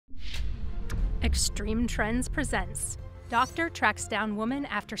Extreme Trends presents Doctor Tracks Down Woman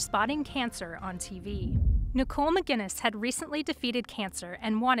After Spotting Cancer on TV. Nicole McGinnis had recently defeated cancer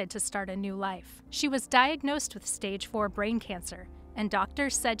and wanted to start a new life. She was diagnosed with stage 4 brain cancer, and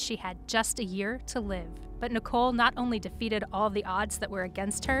doctors said she had just a year to live. But Nicole not only defeated all the odds that were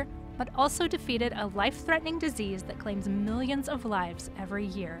against her, but also defeated a life-threatening disease that claims millions of lives every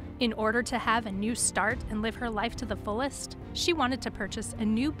year. In order to have a new start and live her life to the fullest, she wanted to purchase a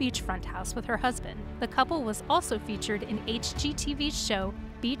new beachfront house with her husband. The couple was also featured in HGTV's show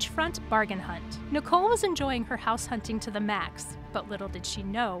Beachfront Bargain Hunt. Nicole was enjoying her house hunting to the max, but little did she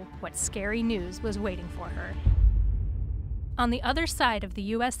know what scary news was waiting for her. On the other side of the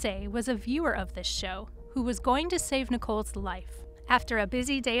USA was a viewer of this show who was going to save Nicole's life. After a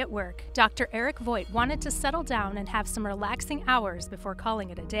busy day at work, Dr. Eric Voigt wanted to settle down and have some relaxing hours before calling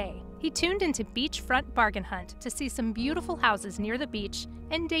it a day. He tuned into Beachfront Bargain Hunt to see some beautiful houses near the beach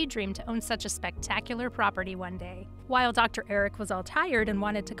and daydreamed to own such a spectacular property one day. While Dr. Eric was all tired and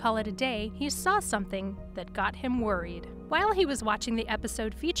wanted to call it a day, he saw something that got him worried. While he was watching the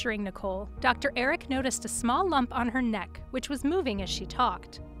episode featuring Nicole, Dr. Eric noticed a small lump on her neck, which was moving as she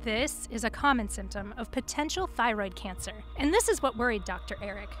talked. This is a common symptom of potential thyroid cancer, and this is what worried Dr.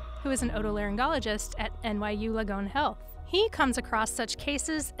 Eric, who is an otolaryngologist at NYU Langone Health. He comes across such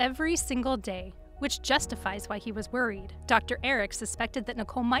cases every single day, which justifies why he was worried. Dr. Eric suspected that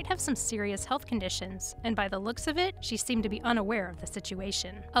Nicole might have some serious health conditions, and by the looks of it, she seemed to be unaware of the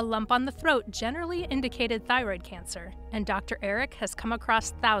situation. A lump on the throat generally indicated thyroid cancer, and Dr. Eric has come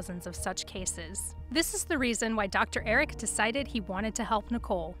across thousands of such cases. This is the reason why Dr. Eric decided he wanted to help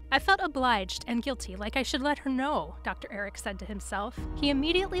Nicole. "I felt obliged and guilty, like I should let her know," Dr. Eric said to himself. He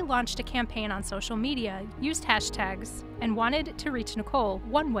immediately launched a campaign on social media, used hashtags, and wanted to reach Nicole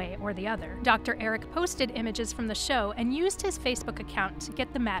one way or the other. Dr. Eric posted images from the show and used his Facebook account to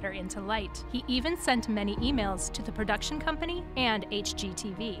get the matter into light. He even sent many emails to the production company and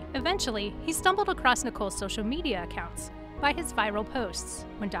HGTV. Eventually, he stumbled across Nicole's social media accounts by his viral posts.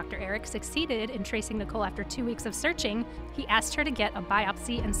 When Dr. Eric succeeded in tracing Nicole after 2 weeks of searching, he asked her to get a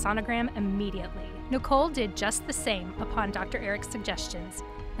biopsy and sonogram immediately. Nicole did just the same upon Dr. Eric's suggestions,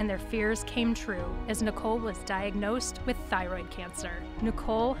 and their fears came true as Nicole was diagnosed with thyroid cancer.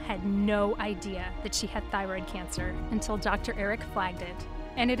 Nicole had no idea that she had thyroid cancer until Dr. Eric flagged it.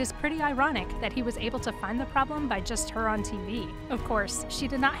 And it is pretty ironic that he was able to find the problem by just her on TV. Of course, she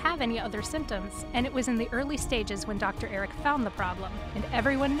did not have any other symptoms, and it was in the early stages when Dr. Eric found the problem. And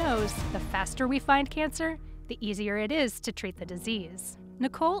everyone knows the faster we find cancer, the easier it is to treat the disease.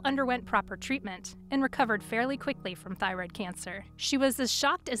 Nicole underwent proper treatment and recovered fairly quickly from thyroid cancer. She was as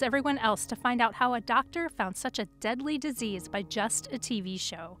shocked as everyone else to find out how a doctor found such a deadly disease by just a TV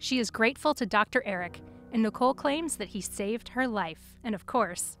show. She is grateful to Dr. Eric, and Nicole claims that he saved her life. And of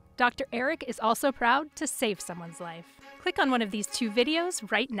course, Dr. Eric is also proud to save someone's life. Click on one of these 2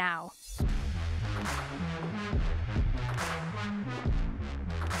 videos right now.